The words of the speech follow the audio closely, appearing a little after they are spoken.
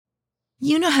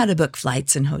You know how to book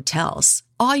flights and hotels.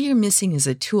 All you're missing is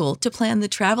a tool to plan the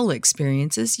travel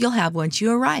experiences you'll have once you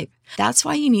arrive. That's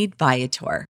why you need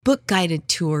Viator. Book guided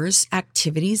tours,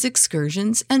 activities,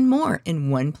 excursions, and more in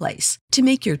one place to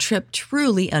make your trip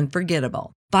truly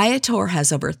unforgettable. Viator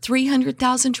has over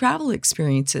 300,000 travel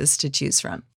experiences to choose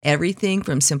from. Everything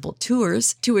from simple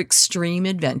tours to extreme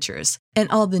adventures and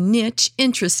all the niche,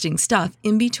 interesting stuff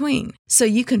in between. So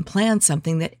you can plan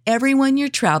something that everyone you're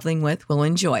traveling with will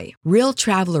enjoy. Real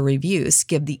traveler reviews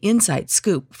give the inside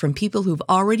scoop from people who've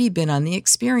already been on the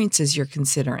experiences you're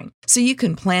considering. So you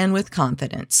can plan with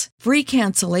confidence. Free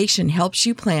cancellation helps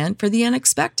you plan for the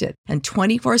unexpected. And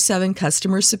 24/7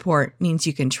 customer support means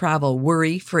you can travel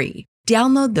worry-free.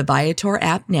 Download the Viator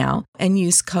app now and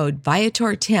use code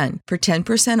Viator10 for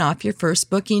 10% off your first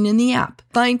booking in the app.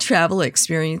 Find travel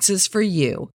experiences for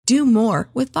you. Do more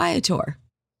with Viator.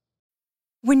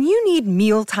 When you need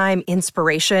mealtime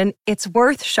inspiration, it's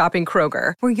worth shopping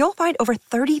Kroger, where you'll find over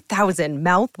 30,000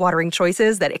 mouth-watering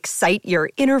choices that excite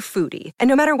your inner foodie. And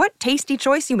no matter what tasty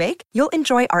choice you make, you'll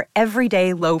enjoy our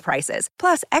everyday low prices,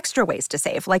 plus extra ways to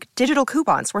save, like digital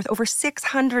coupons worth over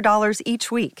 $600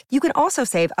 each week. You can also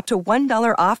save up to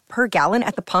 $1 off per gallon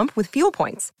at the pump with fuel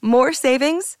points. More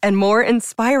savings and more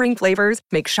inspiring flavors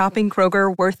make shopping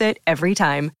Kroger worth it every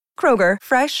time. Kroger,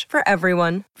 fresh for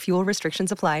everyone. Fuel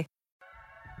restrictions apply.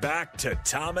 Back to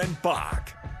Tom and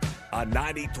Bock on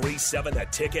 93.7 The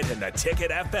Ticket and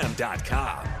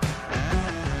theticketfm.com.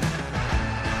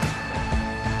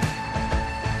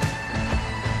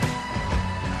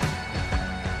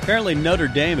 Apparently Notre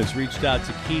Dame has reached out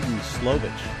to Keaton Slovich,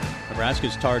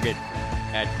 Nebraska's target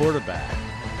at quarterback.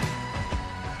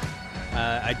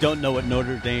 I don't know what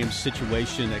Notre Dame's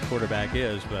situation at quarterback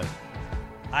is, but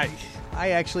I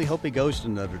actually hope he goes to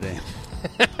Notre Dame.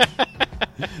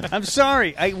 I'm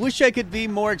sorry. I wish I could be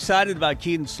more excited about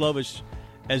Keaton Slovich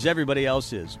as everybody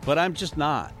else is, but I'm just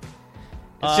not.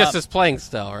 It's just his playing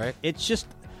style, right? It's just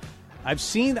I've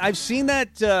seen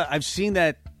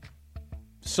that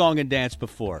song and dance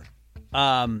before.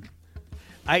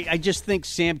 I just think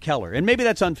Sam Keller, and maybe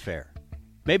that's unfair.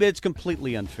 Maybe it's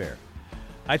completely unfair.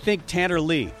 I think Tanner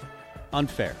Lee,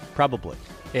 unfair, probably.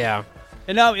 Yeah.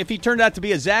 And now, if he turned out to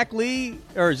be a Zach Lee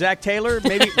or Zach Taylor,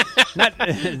 maybe not.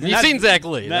 You've seen Zach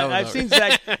Lee. I've seen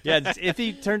Zach. Yeah, if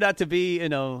he turned out to be,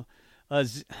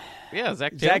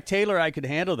 Zach Taylor, I could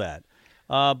handle that.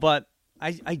 But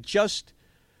I just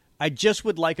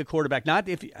would like a quarterback.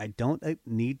 I don't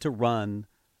need to run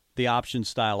the option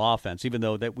style offense, even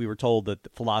though that we were told that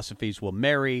the philosophies will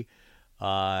marry.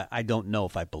 I don't know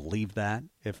if I believe that.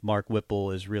 If Mark Whipple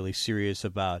is really serious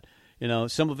about.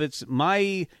 Some of it's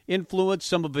my influence,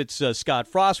 some of it's Scott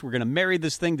Frost. We're going to marry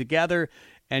this thing together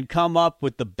and come up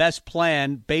with the best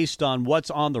plan based on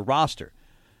what's on the roster.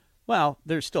 Well,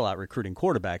 they're still out recruiting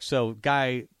quarterbacks. So,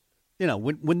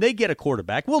 when they get a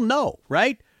quarterback, we'll know,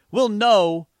 right? We'll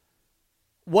know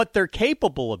what they're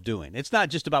capable of doing. It's not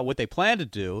just about what they plan to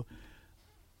do.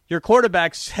 Your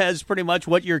quarterback says pretty much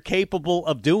what you're capable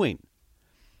of doing.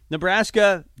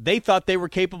 Nebraska, they thought they were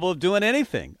capable of doing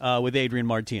anything with Adrian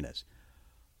Martinez.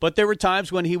 But there were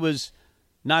times when he was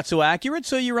not so accurate,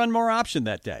 so you run more option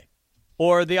that day.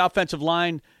 Or the offensive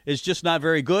line is just not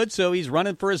very good, so he's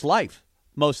running for his life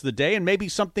most of the day, and maybe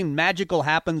something magical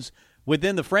happens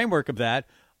within the framework of that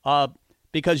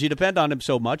because you depend on him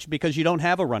so much because you don't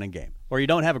have a running game or you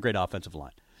don't have a great offensive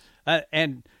line.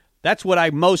 And that's what I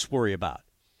most worry about,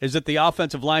 is that the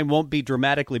offensive line won't be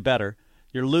dramatically better.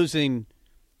 You're losing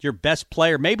your best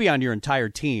player, maybe on your entire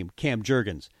team, Cam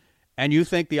Jurgens, and you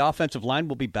think the offensive line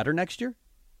will be better next year?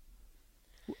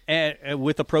 And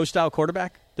with a pro-style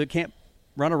quarterback that can't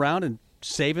run around and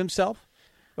save himself,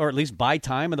 or at least buy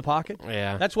time in the pocket?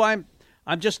 Yeah. That's why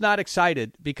I'm just not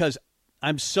excited, because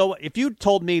if you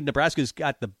told me Nebraska's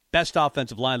got the best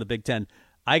offensive line in the Big Ten,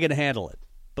 I can handle it.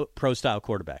 But pro-style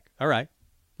quarterback. All right,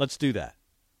 let's do that.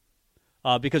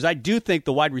 Because I do think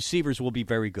the wide receivers will be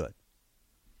very good.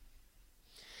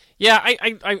 Yeah,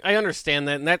 I understand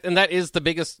that, and that is the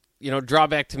biggest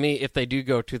drawback to me if they do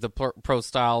go to the pro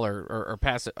style or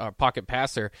pocket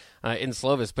passer in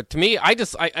Slovis. But to me, I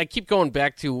keep going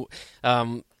back to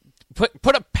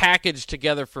put a package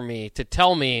together for me to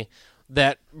tell me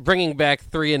that bringing back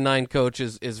 3-9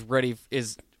 coaches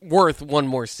is worth one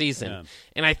more season. Yeah.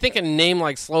 And I think a name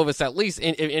like Slovis, at least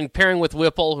in pairing with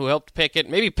Whipple, who helped Pickett,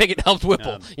 maybe Pickett helped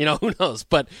Whipple, who knows,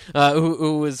 but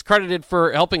who was credited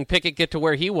for helping Pickett get to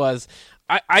where he was,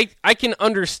 I can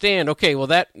understand, okay, well,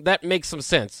 that makes some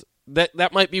sense.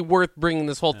 That might be worth bringing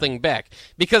this whole thing back.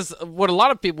 Because what a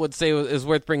lot of people would say is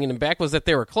worth bringing him back was that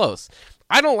they were close.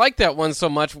 I don't like that one so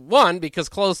much. One, because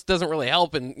close doesn't really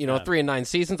help in 3-9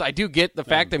 seasons. I do get the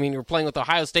fact. I mean, you're playing with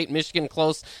Ohio State, Michigan,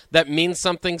 close. That means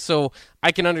something, so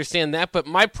I can understand that. But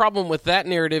my problem with that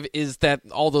narrative is that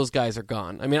all those guys are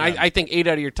gone. I mean, I think 8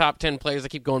 out of your top 10 players. I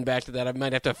keep going back to that. I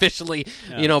might have to officially,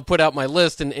 put out my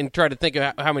list and try to think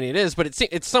of how many it is. But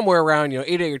it's somewhere around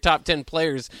 8 of your top 10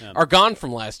 players are gone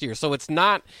from last year. So it's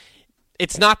not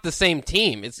the same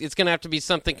team. It's going to have to be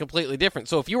something completely different.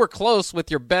 So if you were close with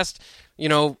your best,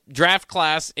 draft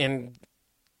class in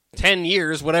 10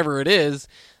 years, whatever it is,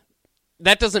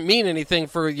 that doesn't mean anything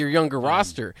for your younger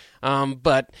roster.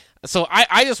 But so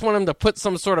I just want him to put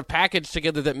some sort of package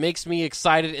together that makes me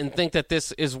excited and think that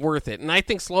this is worth it. And I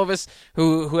think Slovis,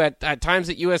 who at times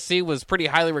at USC was pretty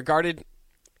highly regarded,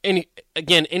 any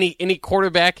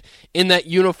quarterback in that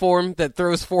uniform that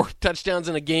throws 4 touchdowns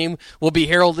in a game will be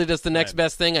heralded as the next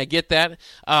best thing. I get that,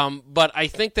 but I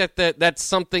think that's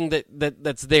something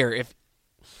that's there.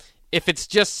 If it's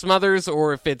just Smothers,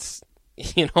 or if it's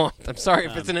I'm sorry,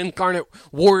 if it's an Incarnate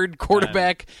Word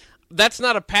quarterback, that's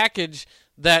not a package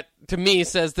that to me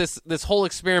says this whole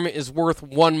experiment is worth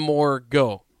one more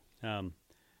go.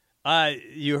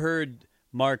 You heard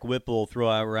Mark Whipple throw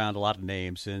around a lot of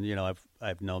names, and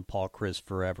I've known Paul Chryst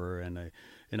forever, and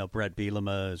Brett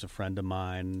Bielema is a friend of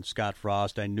mine. Scott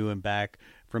Frost, I knew him back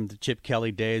from the Chip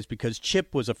Kelly days because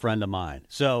Chip was a friend of mine.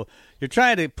 So you're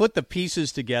trying to put the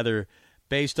pieces together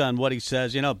based on what he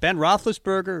says. Ben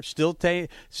Roethlisberger, still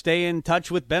stay in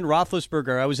touch with Ben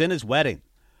Roethlisberger. I was in his wedding.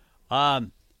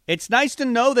 It's nice to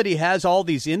know that he has all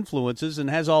these influences and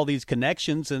has all these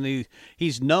connections, and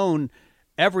he's known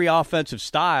every offensive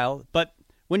style, but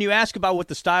when you ask about what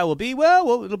the style will be,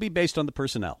 well, it'll be based on the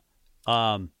personnel.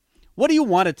 What do you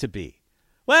want it to be?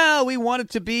 Well, we want it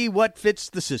to be what fits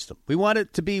the system. We want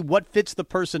it to be what fits the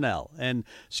personnel. And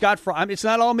Scott Frost, it's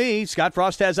not all me. Scott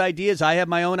Frost has ideas. I have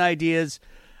my own ideas.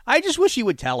 I just wish he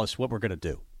would tell us what we're going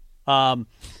to do.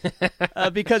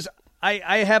 Because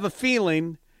I have a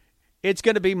feeling it's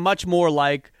going to be much more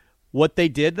like what they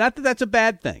did. Not that that's a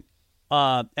bad thing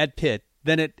at Pitt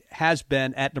than it has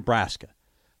been at Nebraska.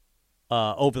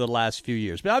 Over the last few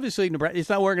years. But obviously, it's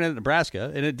not working at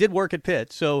Nebraska, and it did work at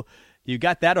Pitt, so you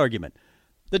got that argument.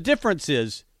 The difference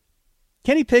is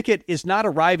Kenny Pickett is not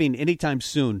arriving anytime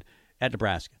soon at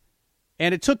Nebraska.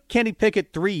 And it took Kenny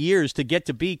Pickett 3 years to get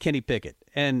to be Kenny Pickett.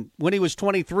 And when he was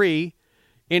 23,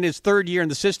 in his third year in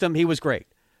the system, he was great.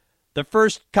 The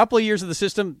first couple of years of the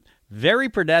system, very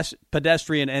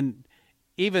pedestrian and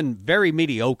even very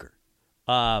mediocre.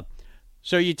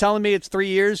 So you telling me it's 3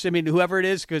 years? I mean, whoever it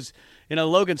is, because,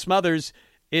 Logan Smothers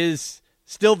is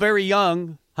still very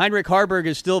young. Heinrich Harburg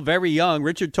is still very young.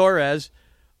 Richard Torres.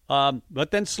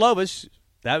 But then Slovis,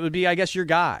 that would be, I guess, your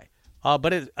guy.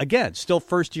 But again, still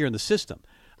first year in the system.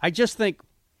 I just think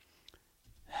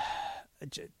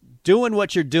doing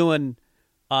what you're doing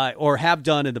or have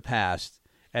done in the past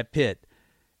at Pitt,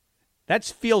 that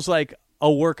feels like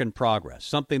a work in progress,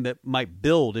 something that might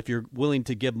build if you're willing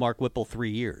to give Mark Whipple 3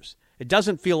 years. It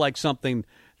doesn't feel like something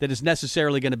that is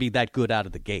necessarily going to be that good out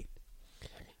of the gate.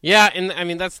 Yeah, and I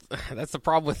mean that's the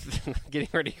problem with getting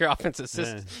rid of your offensive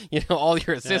assistants, all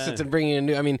your assistants and bringing in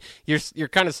new. I mean, you're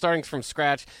kind of starting from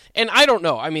scratch, and I don't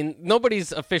know. I mean,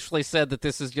 nobody's officially said that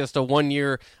this is just a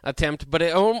 1-year attempt, but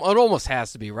it almost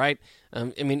has to be, right?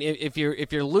 I mean, if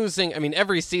you're losing, I mean,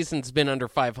 every season's been under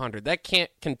 500. That can't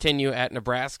continue at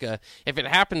Nebraska. If it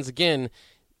happens again,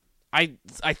 I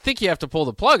think you have to pull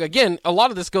the plug. Again, a lot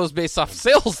of this goes based off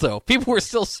sales, though. People were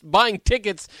still buying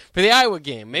tickets for the Iowa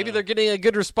game. Maybe they're getting a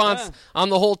good response on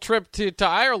the whole trip to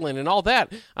Ireland and all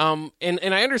that. And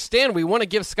I understand we want to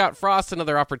give Scott Frost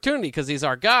another opportunity because he's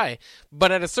our guy.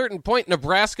 But at a certain point,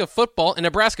 Nebraska football, and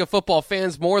Nebraska football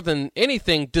fans more than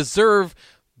anything, deserve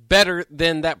better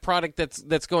than that product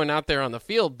that's going out there on the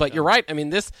field. But you're right. I mean,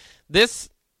 this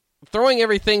throwing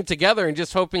everything together and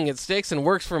just hoping it sticks and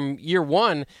works from year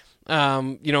one,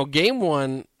 game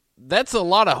one, that's a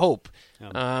lot of hope.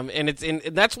 And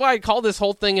that's why I call this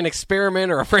whole thing an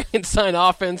experiment or a Frankenstein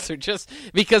offense, or just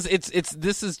because it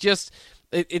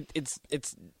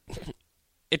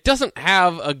doesn't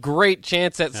have a great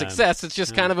chance at success. It's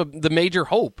just kind of the major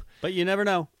hope. But you never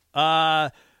know.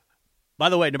 By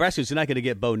the way, Nebraska's not going to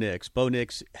get Bo Nix. Bo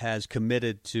Nix has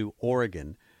committed to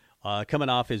Oregon, coming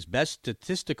off his best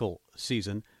statistical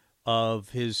season of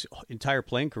his entire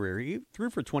playing career. He threw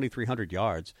for 2,300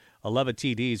 yards, 11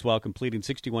 TDs, while completing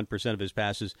 61% of his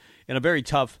passes in a very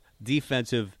tough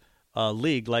defensive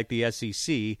league like the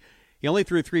SEC. He only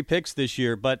threw 3 picks this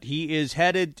year, but he is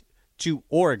headed to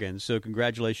Oregon, so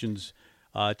congratulations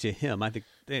to him. I think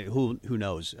who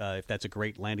knows if that's a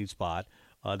great landing spot.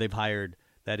 They've hired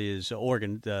That is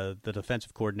Oregon, the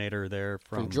defensive coordinator there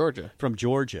from Georgia. From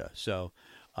Georgia. So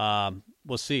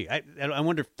we'll see. I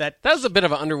wonder if that was a bit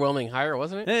of an underwhelming hire,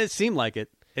 wasn't it? It seemed like it.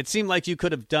 It seemed like you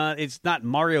could have done. It's not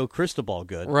Mario Cristobal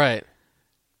good, right?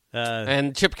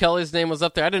 And Chip Kelly's name was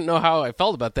up there. I didn't know how I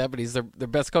felt about that, but he's the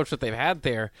best coach that they've had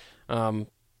there.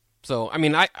 So, I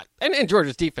mean, and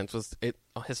Georgia's defense was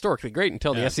historically great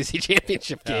until the SEC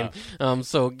championship game.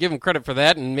 So give them credit for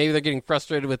that, and maybe they're getting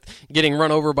frustrated with getting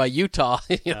run over by Utah,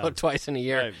 twice in a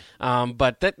year. Right.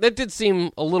 But that did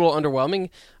seem a little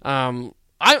underwhelming.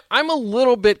 I'm a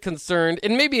little bit concerned,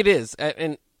 and maybe it is,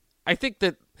 and I think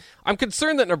that I'm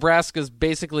concerned that Nebraska's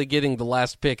basically getting the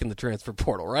last pick in the transfer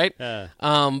portal, right?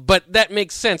 But that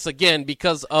makes sense, again,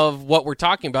 because of what we're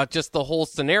talking about, just the whole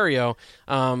scenario.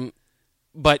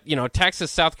 But, Texas,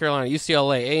 South Carolina,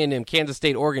 UCLA, A&M, Kansas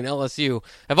State, Oregon, LSU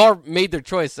have all made their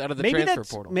choice out of the transfer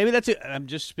portal. Maybe that's it. I'm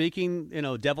just speaking,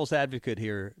 devil's advocate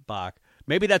here, Bock.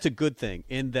 Maybe that's a good thing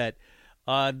in that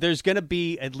there's going to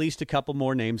be at least a couple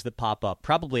more names that pop up,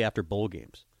 probably after bowl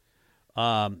games.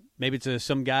 Maybe it's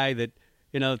some guy that,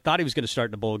 thought he was going to start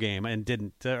in a bowl game and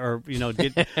didn't,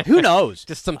 who knows?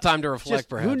 Just some time to reflect,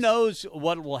 perhaps. Who knows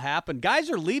what will happen? Guys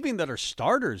are leaving that are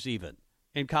starters even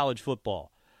in college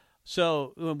football.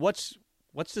 So what's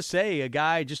to say a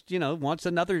guy just, wants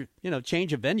another,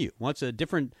 change of venue, wants a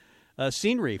different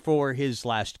scenery for his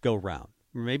last go-round,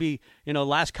 maybe,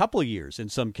 last couple of years in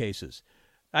some cases.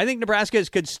 I think Nebraska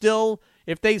could still,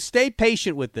 if they stay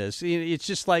patient with this, it's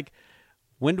just like,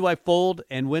 when do I fold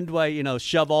and when do I,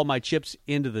 shove all my chips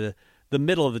into the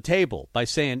middle of the table by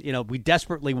saying, we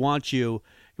desperately want you.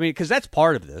 I mean, because that's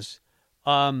part of this.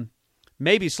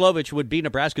 Maybe Slovich would be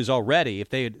Nebraska's already if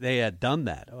they had done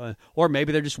that. Or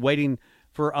maybe they're just waiting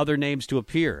for other names to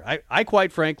appear. I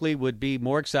quite frankly would be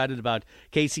more excited about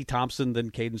Casey Thompson than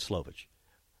Keaton Slovich.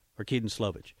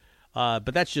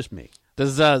 But that's just me.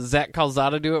 Does Zach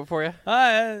Calzada do it for you?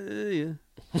 Yeah.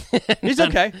 He's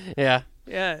okay. Yeah.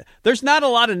 Yeah. There's not a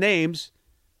lot of names.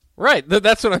 Right,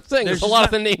 that's what I'm saying. There's a lot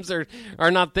of the names are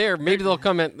not there. Maybe they'll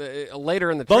come in later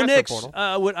in the transfer portal.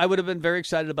 I would have been very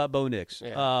excited about Bo Nix,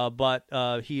 yeah. But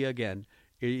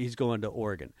he's going to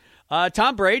Oregon.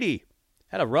 Tom Brady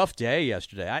had a rough day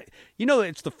yesterday.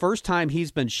 It's the first time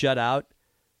he's been shut out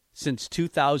since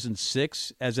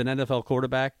 2006 as an NFL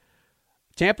quarterback.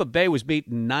 Tampa Bay was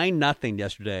beaten 9-0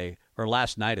 yesterday, or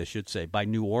last night, I should say, by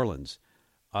New Orleans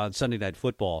on Sunday Night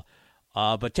Football.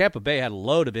 But Tampa Bay had a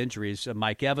load of injuries.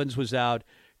 Mike Evans was out.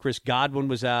 Chris Godwin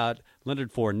was out.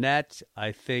 Leonard Fournette.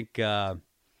 I think there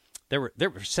were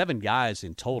 7 guys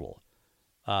in total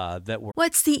that were.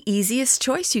 What's the easiest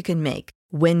choice you can make?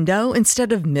 Window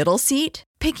instead of middle seat?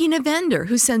 Picking a vendor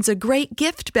who sends a great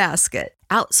gift basket?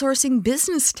 Outsourcing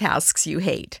business tasks you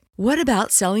hate? What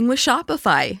about selling with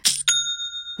Shopify?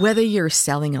 Whether you're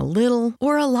selling a little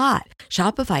or a lot,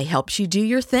 Shopify helps you do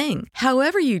your thing,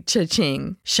 however you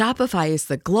cha-ching. Shopify is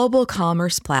the global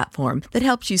commerce platform that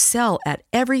helps you sell at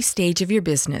every stage of your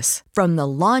business. From the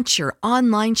launch your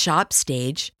online shop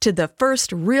stage to the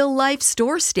first real-life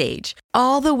store stage,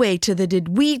 all the way to the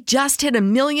did we just hit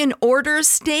 1 million orders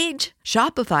stage.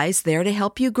 Shopify's there to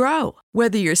help you grow.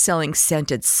 Whether you're selling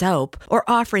scented soap or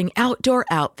offering outdoor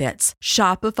outfits,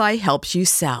 Shopify helps you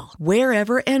sell.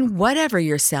 Wherever and whatever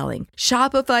you're selling,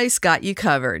 Shopify's got you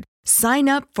covered. Sign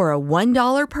up for a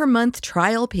 $1 per month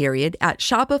trial period at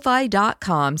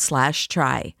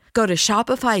shopify.com/try. Go to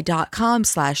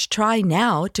shopify.com/try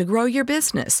now to grow your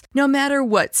business, no matter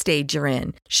what stage you're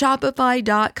in.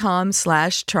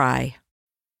 Shopify.com/try.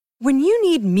 When you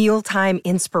need mealtime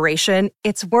inspiration,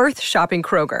 it's worth shopping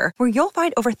Kroger, where you'll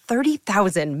find over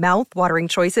 30,000 mouth-watering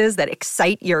choices that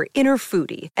excite your inner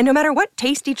foodie. And no matter what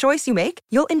tasty choice you make,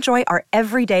 you'll enjoy our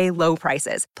everyday low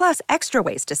prices, plus extra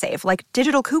ways to save, like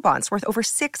digital coupons worth over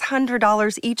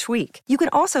 $600 each week. You can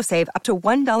also save up to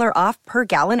 $1 off per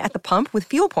gallon at the pump with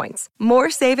fuel points.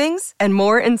 More savings and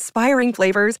more inspiring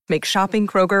flavors make shopping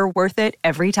Kroger worth it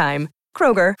every time.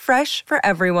 Kroger, fresh for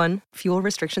everyone. Fuel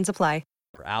restrictions apply.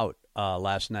 Out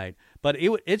last night, but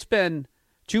it's been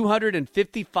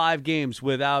 255 games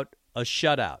without a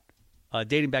shutout,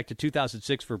 dating back to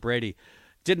 2006 for Brady.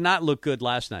 Did not look good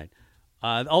last night.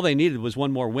 All they needed was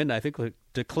one more win, I think,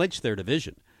 to clinch their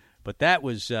division. But that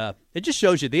was it. Just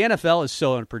shows you the NFL is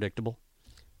so unpredictable.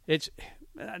 It's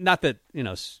not that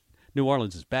New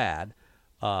Orleans is bad.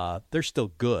 They're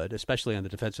still good, especially on the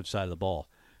defensive side of the ball.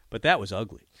 But that was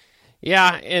ugly.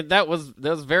 Yeah, that was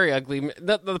very ugly.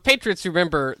 The Patriots,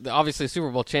 remember, obviously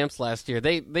Super Bowl champs last year.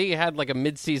 They had like a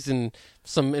midseason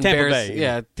embarrassing.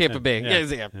 Tampa Bay.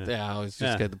 Yeah, I was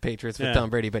just good. The Patriots with Tom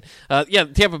Brady, but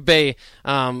Tampa Bay.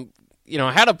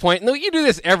 had a point. No, you do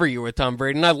this every year with Tom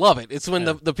Brady, and I love it. It's when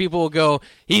the people will go,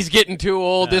 he's getting too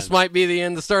old. This might be the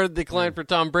end, the start of the decline for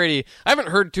Tom Brady. I haven't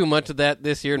heard too much of that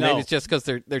this year. Maybe it's just because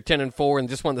they're 10-4 and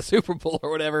just won the Super Bowl or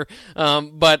whatever.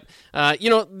 But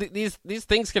these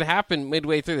things can happen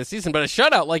midway through the season. But a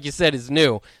shutout, like you said, is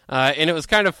new, and it was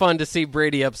kind of fun to see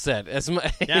Brady upset. That's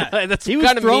he was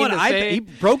kind of mean to say. He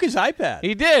broke his iPad.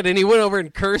 He did, and he went over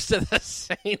and cursed at the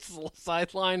Saints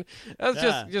sideline. That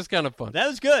was just kind of fun. That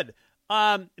was good.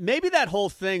 Maybe that whole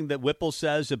thing that Whipple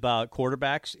says about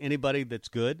quarterbacks, anybody that's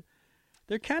good,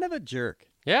 they're kind of a jerk.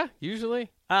 Yeah,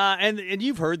 usually. And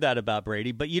you've heard that about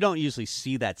Brady, but you don't usually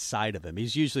see that side of him.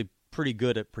 He's usually pretty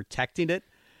good at protecting it.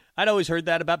 I'd always heard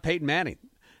that about Peyton Manning.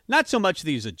 Not so much that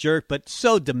he's a jerk, but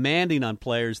so demanding on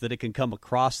players that it can come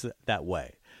across that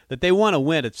way, that they want to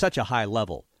win at such a high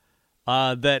level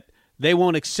that they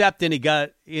won't accept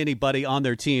anybody on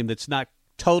their team that's not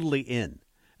totally in.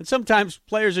 And sometimes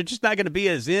players are just not going to be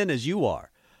as in as you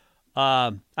are.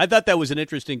 I thought that was an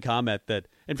interesting comment that,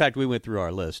 in fact, we went through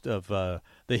our list of the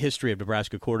history of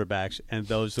Nebraska quarterbacks and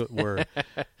those that were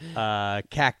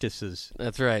cactuses.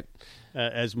 That's right.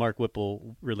 As Mark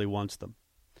Whipple really wants them.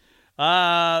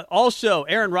 Also,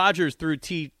 Aaron Rodgers threw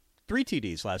 3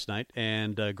 TDs last night,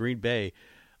 and Green Bay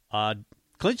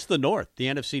clinched the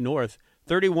NFC North,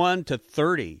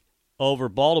 31-30 over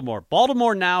Baltimore.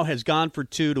 Baltimore now has gone for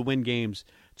 2 to win games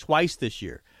twice this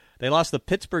year. They lost the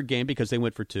Pittsburgh game because they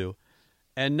went for 2,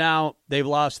 and now they've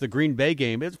lost the Green Bay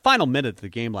game. It was the final minute of the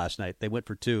game last night. They went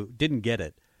for 2, didn't get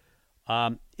it.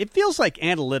 It feels like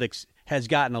analytics has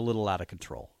gotten a little out of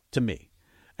control to me.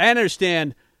 I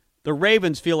understand the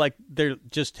Ravens feel like they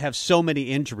just have so many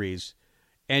injuries,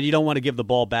 and you don't want to give the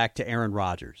ball back to Aaron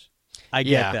Rodgers. I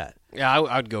get that. Yeah,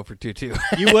 I would go for 2 too.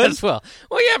 You would as well.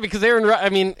 Well, yeah, because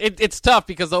it's tough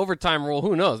because the overtime rule.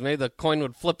 Who knows? Maybe the coin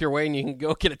would flip your way and you can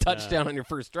go get a touchdown on your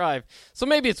first drive. So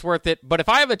maybe it's worth it. But if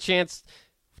I have a chance,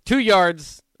 2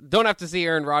 yards, don't have to see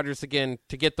Aaron Rodgers again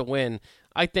to get the win.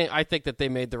 I think that they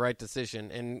made the right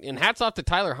decision, and hats off to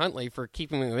Tyler Huntley for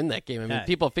keeping him in that game. I mean,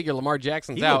 people figure Lamar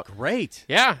Jackson's out. He looked great.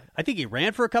 Yeah, I think he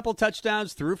ran for a couple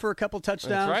touchdowns, threw for a couple touchdowns.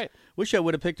 That's right. Wish I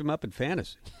would have picked him up in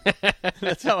fantasy.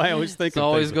 That's how I always think. It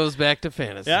always goes back to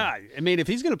fantasy. Yeah, I mean, if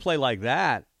he's going to play like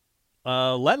that,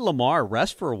 let Lamar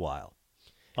rest for a while,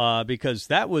 because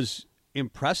that was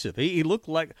impressive. He looked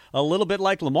like a little bit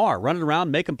like Lamar, running around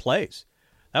making plays.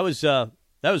 That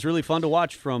was really fun to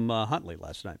watch from Huntley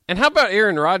last night. And how about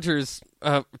Aaron Rodgers?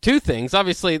 2 things.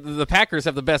 Obviously, the Packers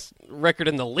have the best record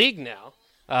in the league now,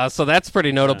 so that's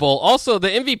pretty notable. Yeah. Also, the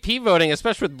MVP voting,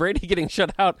 especially with Brady getting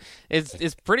shut out,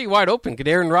 is pretty wide open. Could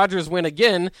Aaron Rodgers win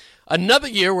again? Another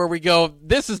year where we go,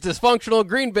 this is dysfunctional.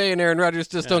 Green Bay and Aaron Rodgers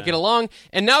just don't get along.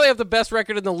 And now they have the best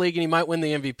record in the league, and he might win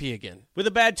the MVP again. With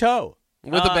a bad toe.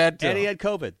 With a bad toe. And he had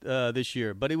COVID this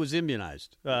year, but he was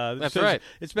immunized. That's right.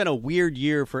 It's been a weird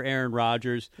year for Aaron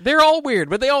Rodgers. They're all weird,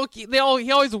 but he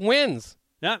always wins.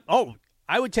 Yeah. Oh,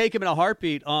 I would take him in a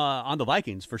heartbeat on the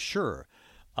Vikings for sure.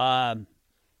 The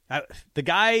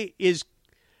guy is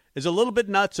a little bit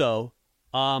nutso,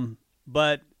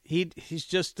 but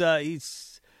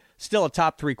he's still a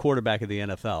top 3 quarterback of the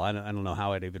NFL. I don't know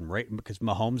how I'd even rate him because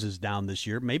Mahomes is down this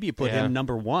year. Maybe you put him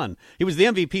number 1. He was the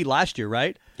MVP last year,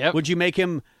 right? Yep. Would you make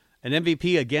him an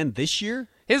MVP again this year?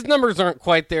 His numbers aren't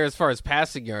quite there as far as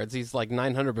passing yards. He's like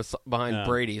 900 behind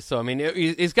Brady. So, I mean,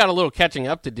 he's got a little catching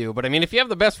up to do. But, I mean, if you have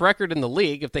the best record in the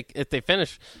league, if they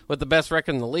finish with the best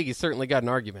record in the league, he's certainly got an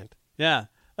argument. Yeah.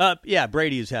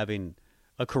 Brady is having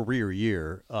a career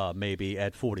year maybe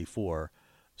at 44.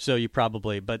 So you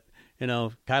probably – but,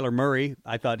 Kyler Murray,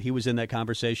 I thought he was in that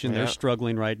conversation. Yeah. They're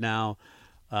struggling right now.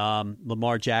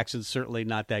 Lamar Jackson's certainly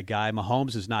not that guy.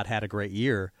 Mahomes has not had a great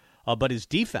year, but his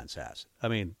defense has. I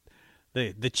mean –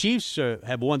 The Chiefs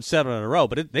have won 7 in a row,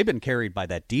 but they've been carried by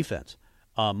that defense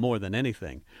more than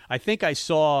anything. I think I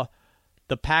saw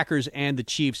the Packers and the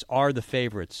Chiefs are the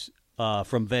favorites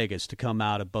from Vegas to come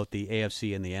out of both the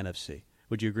AFC and the NFC.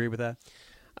 Would you agree with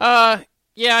that?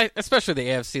 Yeah, especially the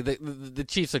AFC. The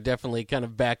Chiefs are definitely kind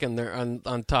of back in there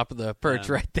on top of the perch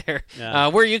right there,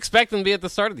 where you expect them to be at the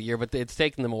start of the year, but it's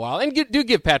taken them a while. And do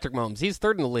give Patrick Mahomes. He's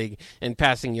 3rd in the league in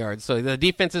passing yards, so the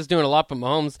defense is doing a lot, but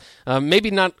Mahomes,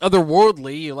 maybe not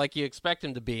otherworldly like you expect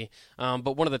him to be,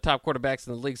 but one of the top quarterbacks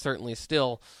in the league certainly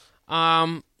still.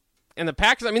 And the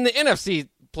Packers, I mean, the NFC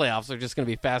playoffs are just going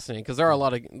to be fascinating because there are a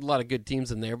lot of good teams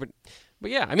in there, but But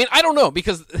yeah, I mean, I don't know,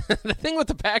 because the thing with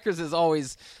the Packers is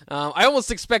always, I almost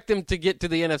expect them to get to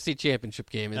the NFC Championship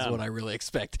game is what I really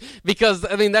expect, because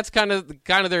I mean that's kind of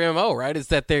their MO, right? Is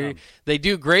that they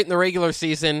do great in the regular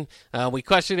season. We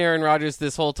question Aaron Rodgers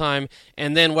this whole time,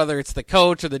 and then whether it's the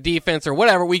coach or the defense or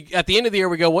whatever, we at the end of the year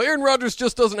we go, well, Aaron Rodgers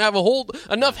just doesn't have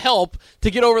enough help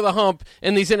to get over the hump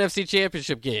in these NFC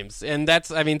Championship games, and that's,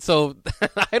 I mean, so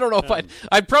I don't know if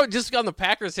I'd probably just on the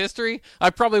Packers history, I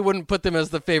probably wouldn't put them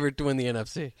as the favorite to win the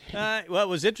NFC. Well, it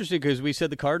was interesting because we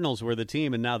said the Cardinals were the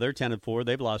team, and now they're 10-4.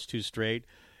 They've lost 2 straight,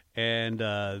 and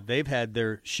they've had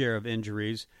their share of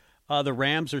injuries. The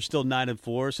Rams are still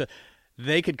 9-4, so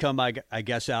they could come, I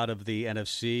guess, out of the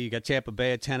NFC. You got Tampa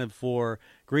Bay at 10-4,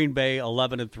 Green Bay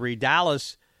 11-3,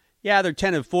 Dallas. Yeah, they're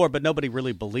 10-4, but nobody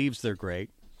really believes they're great.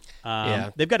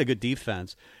 They've got a good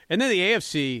defense, and then the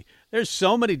AFC. There's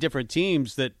so many different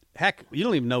teams that heck, you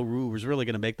don't even know who was really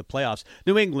going to make the playoffs.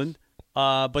 New England.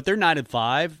 But they're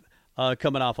 9-5,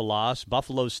 coming off a loss.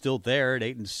 Buffalo's still there at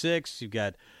 8-6. You've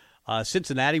got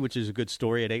Cincinnati, which is a good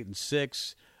story, at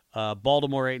 8-6.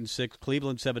 Baltimore 8-6.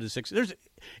 Cleveland 7-6.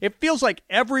 It feels like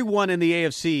everyone in the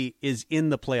AFC is in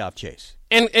the playoff chase.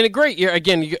 And a great year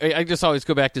again. I just always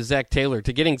go back to Zach Taylor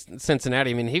to getting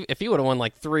Cincinnati. I mean, if he would have won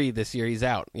like 3 this year, he's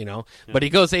out. Yeah. But he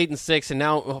goes 8-6, and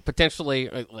now potentially,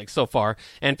 like so far,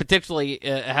 and potentially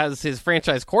has his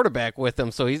franchise quarterback with him.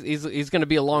 So he's going to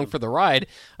be along for the ride.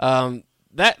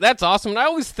 That's awesome. And I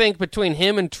always think between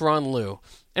him and Teron Lue,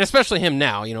 and especially him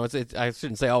now, I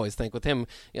shouldn't say always think, with him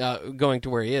going to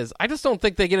where he is, I just don't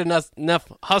think they get enough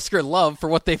Husker love for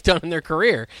what they've done in their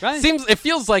career. Right. It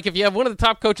feels like if you have one of the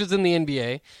top coaches in the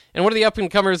NBA and one of the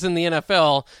up-and-comers in the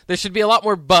NFL, there should be a lot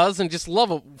more buzz and just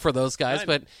love for those guys. Right.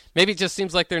 But maybe it just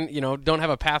seems like they're don't have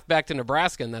a path back to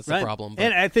Nebraska, and that's the problem. But.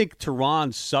 And I think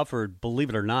Teron suffered, believe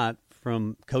it or not,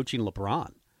 from coaching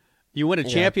LeBron. You win a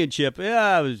championship, it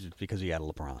was because he had a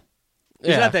LeBron.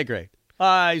 He's not that great.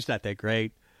 He's not that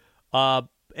great.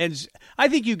 And I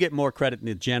think you get more credit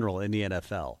in general in the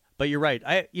NFL. But you're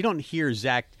right. You don't hear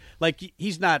Zach, like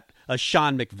he's not a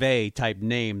Sean McVay type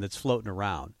name that's floating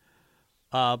around.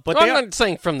 But I'm not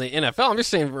saying from the NFL. I'm just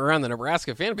saying around the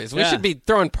Nebraska fan base. We should be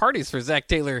throwing parties for Zach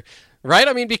Taylor. Right?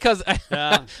 I mean, because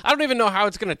I don't even know how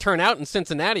it's going to turn out in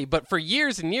Cincinnati, but for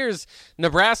years and years,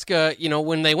 Nebraska,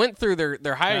 when they went through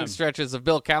their hiring stretches of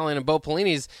Bill Callahan and Bo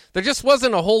Pelini's, there just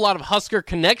wasn't a whole lot of Husker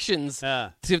connections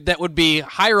that would be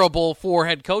hireable for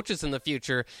head coaches in the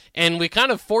future, and we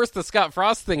kind of forced the Scott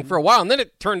Frost thing for a while, and then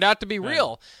it turned out to be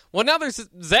real. Well, now there's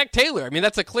Zach Taylor. I mean,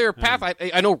 that's a clear path.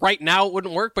 I know right now it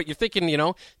wouldn't work, but you're thinking,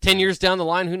 10 years down the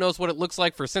line, who knows what it looks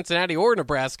like for Cincinnati or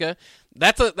Nebraska.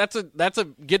 That's a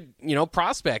good,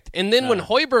 prospect. And then when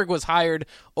Hoiberg was hired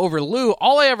over Lue,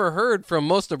 all I ever heard from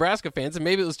most Nebraska fans, and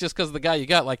maybe it was just because of the guy you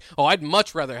got, like, oh, I'd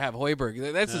much rather have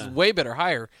Hoiberg. That's a way better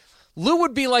hire. Lue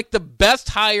would be like the best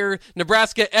hire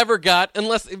Nebraska ever got,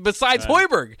 besides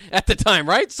Hoiberg at the time,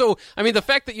 right? So, I mean, the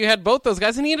fact that you had both those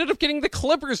guys, and he ended up getting the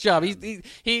Clippers job. He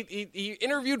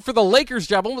interviewed for the Lakers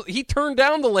job. He turned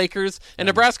down the Lakers, and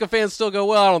Nebraska fans still go,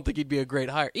 well, I don't think he'd be a great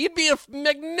hire. He'd be a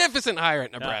magnificent hire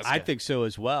at Nebraska. I think so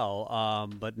as well,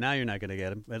 but now you're not going to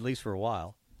get him, at least for a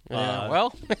while.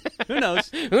 Well, who knows?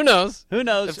 Who knows? Who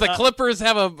knows? If the Clippers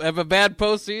have a bad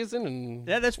postseason, and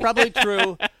that's probably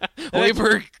true.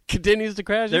 Hoiberg continues to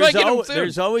crash.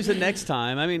 There's always a next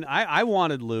time. I mean, I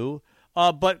wanted Lue,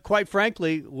 but quite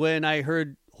frankly, when I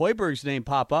heard Hoiberg's name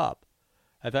pop up,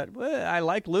 I thought, well, I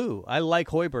like Lue. I like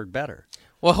Hoiberg better.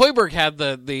 Well, Hoiberg had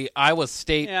the Iowa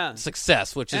State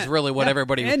success, which is really what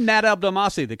everybody... And Matt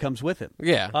Abdelmassi that comes with him.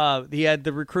 Yeah. He had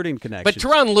the recruiting connection. But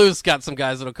Teron Lue's got some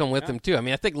guys that will come with him, too. I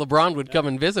mean, I think LeBron would come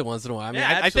and visit once in a while. I mean,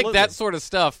 I think that sort of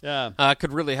stuff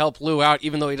could really help Lue out,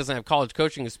 even though he doesn't have college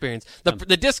coaching experience.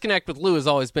 The disconnect with Lue has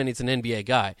always been he's an NBA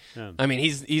guy. Yeah. I mean,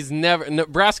 he's never...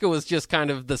 Nebraska was just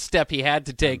kind of the step he had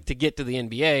to take to get to the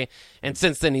NBA, and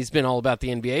since then he's been all about the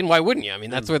NBA, and why wouldn't you? I mean,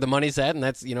 that's where the money's at, and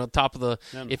that's, top of the...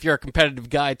 If you're a competitive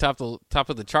guy, top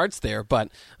of the charts there.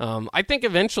 But I think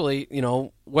eventually,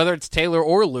 whether it's Taylor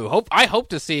or Lue, I hope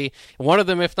to see one of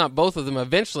them, if not both of them,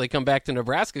 eventually come back to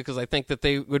Nebraska, because I think that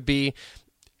they would be,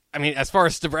 I mean, as far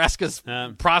as Nebraska's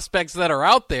prospects that are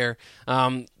out there,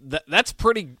 that's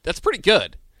pretty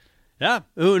good. Yeah,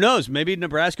 who knows? Maybe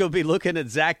Nebraska will be looking at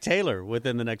Zach Taylor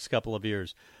within the next couple of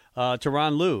years.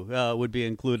 Teron Lue would be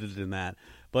included in that.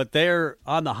 But they're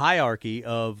on the hierarchy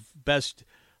of best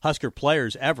Husker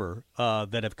players ever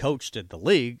that have coached at the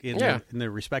league in their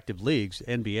respective leagues,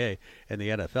 NBA and the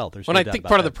NFL. There's I think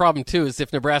part of the problem, too, is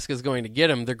if Nebraska is going to get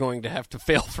them, they're going to have to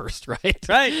fail first, right?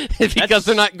 Right. Because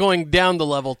they're not going down the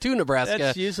level to Nebraska.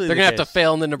 That's usually they're going to have to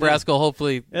fail, and then Nebraska will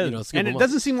hopefully scoop and them it up.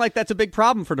 doesn't seem like that's a big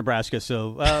problem for Nebraska.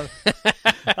 So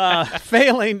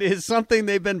failing is something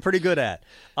they've been pretty good at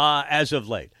as of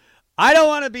late. I don't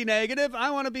want to be negative. I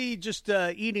want to be just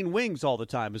eating wings all the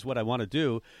time is what I want to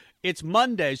do. It's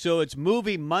Monday, so it's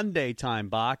Movie Monday time,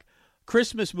 Bock.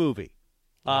 Christmas movie.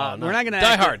 We're not going to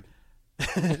Die Hard.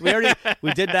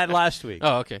 we did that last week.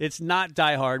 Oh, okay. It's not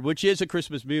Die Hard, which is a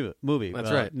Christmas movie.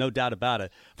 That's right. No doubt about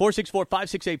it.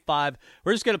 464-5685.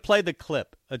 We're just going to play the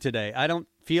clip today. I don't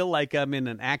feel like I'm in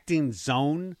an acting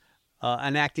zone,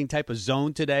 an acting type of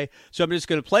zone today. So I'm just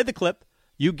going to play the clip.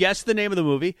 You guess the name of the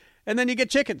movie, and then you get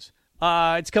chickens.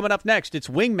 It's coming up next. It's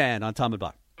Wingman on Tom and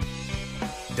Bock.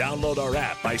 Download our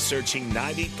app by searching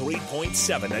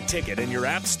 93.7 The Ticket in your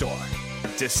app store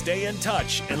to stay in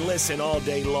touch and listen all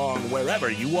day long wherever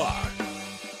you are.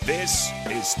 This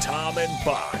is Tom and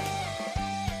Bock.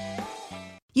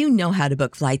 You know how to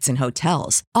book flights and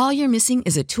hotels. All you're missing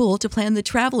is a tool to plan the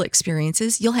travel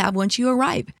experiences you'll have once you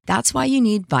arrive. That's why you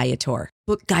need Viator.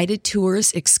 Book guided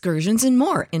tours, excursions, and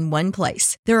more in one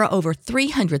place. There are over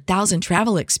 300,000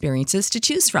 travel experiences to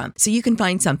choose from, so you can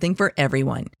find something for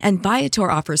everyone. And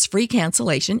Viator offers free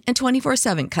cancellation and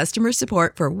 24/7 customer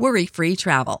support for worry-free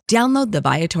travel. Download the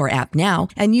Viator app now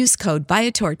and use code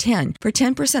Viator10 for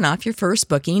 10% off your first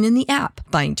booking in the app.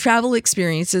 Find travel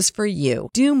experiences for you.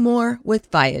 Do more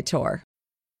with Viator.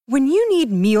 When you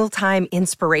need mealtime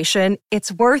inspiration,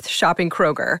 it's worth shopping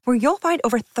Kroger, where you'll find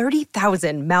over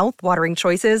 30,000 mouth-watering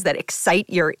choices that excite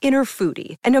your inner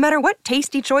foodie. And no matter what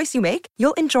tasty choice you make,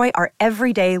 you'll enjoy our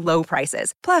everyday low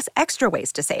prices, plus extra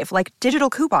ways to save, like digital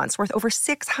coupons worth over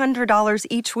 $600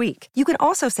 each week. You can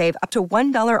also save up to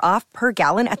 $1 off per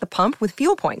gallon at the pump with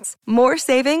fuel points. More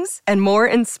savings and more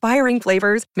inspiring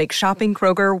flavors make shopping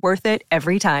Kroger worth it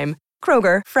every time.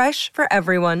 Kroger, fresh for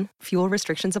everyone. Fuel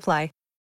restrictions apply.